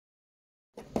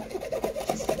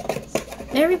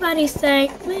Everybody say,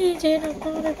 we did a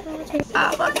water party.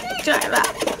 I'm a DJ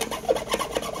back.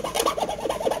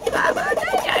 I'm a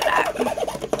DJ back.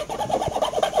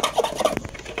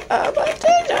 I'm a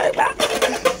DJ back.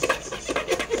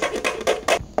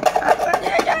 I'm a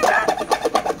DJ back.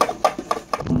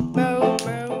 Boo,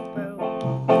 boo, boo.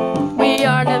 We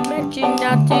are the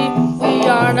Mechinati. We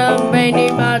are the Rainy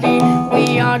Body.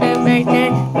 We are the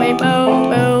Mechin. We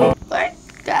boom, boom. We're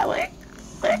going.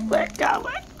 We're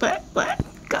going. We're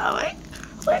going.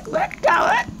 We're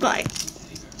going. Like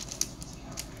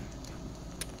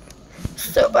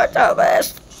Super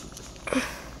Thomas.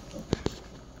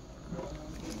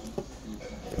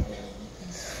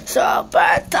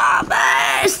 Super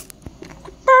Thomas.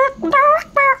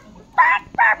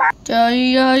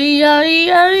 Party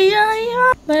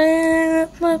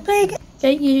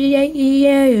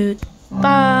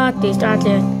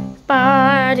started.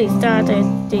 Party started.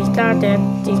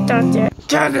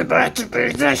 Tell me about the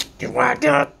business you want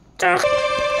to talk.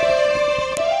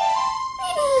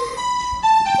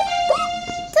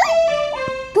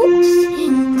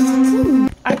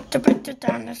 I have to put the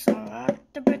dinosaur. I have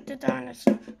to put the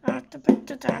dinosaur. I have to put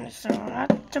the dinosaur. I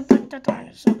have to put the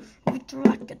dinosaur. Would you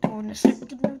like it on a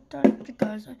second of time?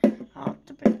 Because I have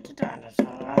to put the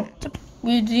dinosaur.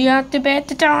 Would you have to put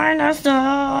the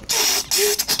dinosaur?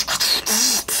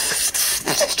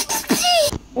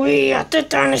 We are the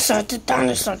dinosaur, the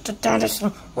dinosaur, the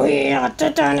dinosaur. We are the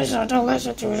dinosaur, the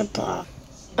listen to the pop.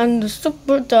 And the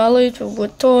super dolly to a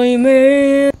toy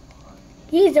man.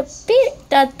 He's a big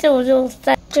that little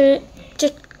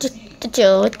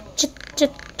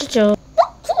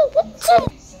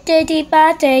Daddy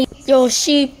Bate,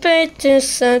 Yoshi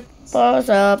Peterson,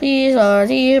 Bosa Bisa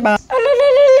Diba.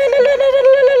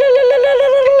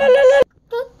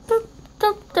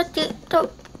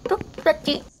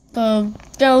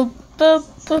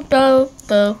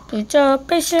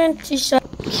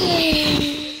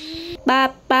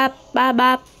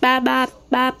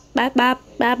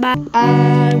 I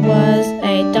was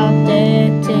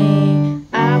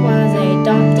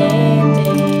adopted.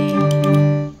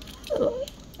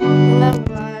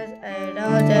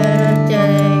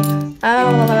 I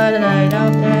was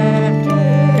adopted.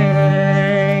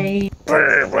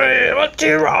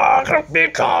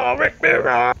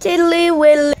 Tiddly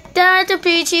willy, Dr.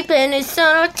 Peachy Penny,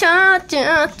 son of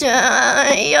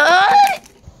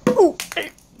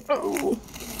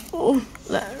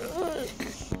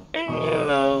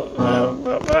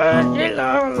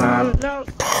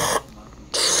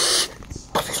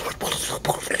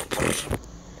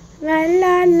La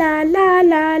la la la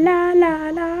la la la la la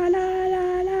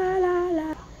la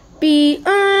la.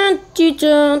 Beyond you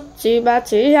don't see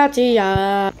about everybody,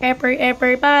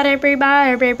 everybody,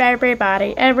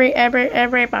 everybody, everybody,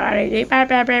 everybody,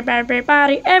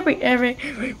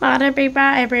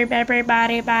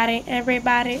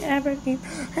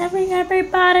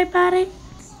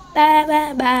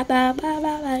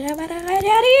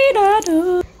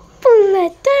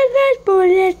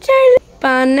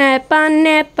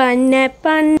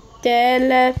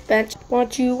 Elephant,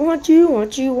 want you.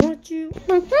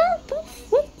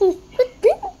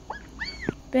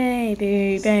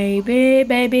 Baby, baby,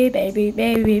 baby, baby,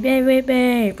 baby, baby,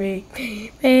 baby.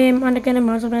 I'm on the kind of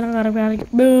muscle man, I gotta rally.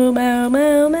 Boom, boom,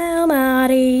 boom, boom,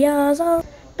 Mario.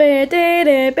 Beta,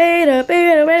 beta, beta,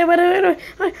 beta, beta,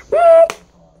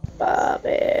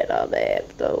 beta.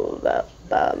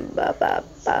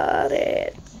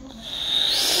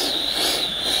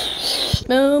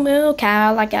 Moo moo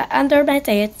cow like a under my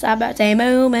tits. I'm about to say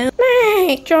moo moo.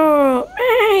 Rachel.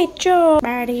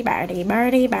 Birdie.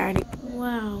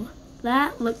 Wow,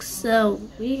 that looks so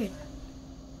weird.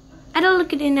 I don't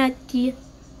look at an idea.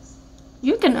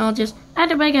 You can all just add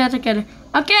to make it together.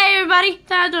 Okay, everybody,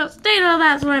 time to stay till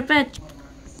that's my bed.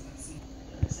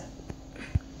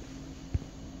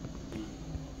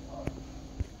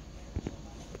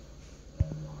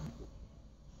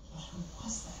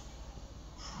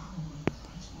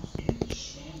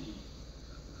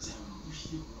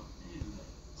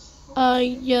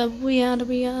 Yeah, we are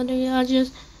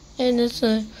just, and there's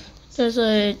a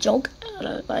joke,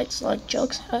 it's like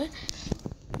jokes, huh?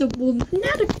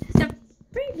 Not a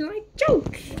pretty like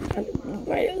jokes.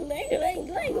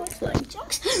 Language like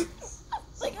jokes.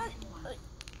 Like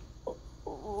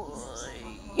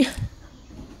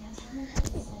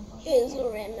is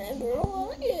remember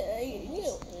all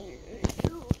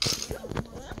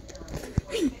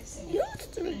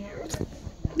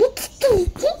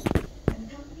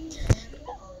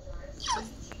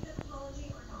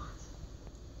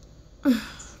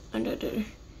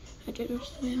I did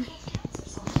understand.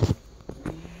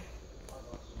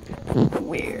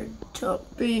 Weird.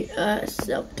 Don't be a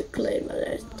self-declaimed.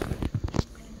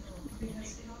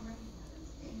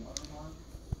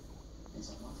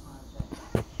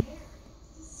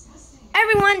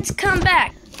 Everyone's come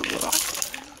back.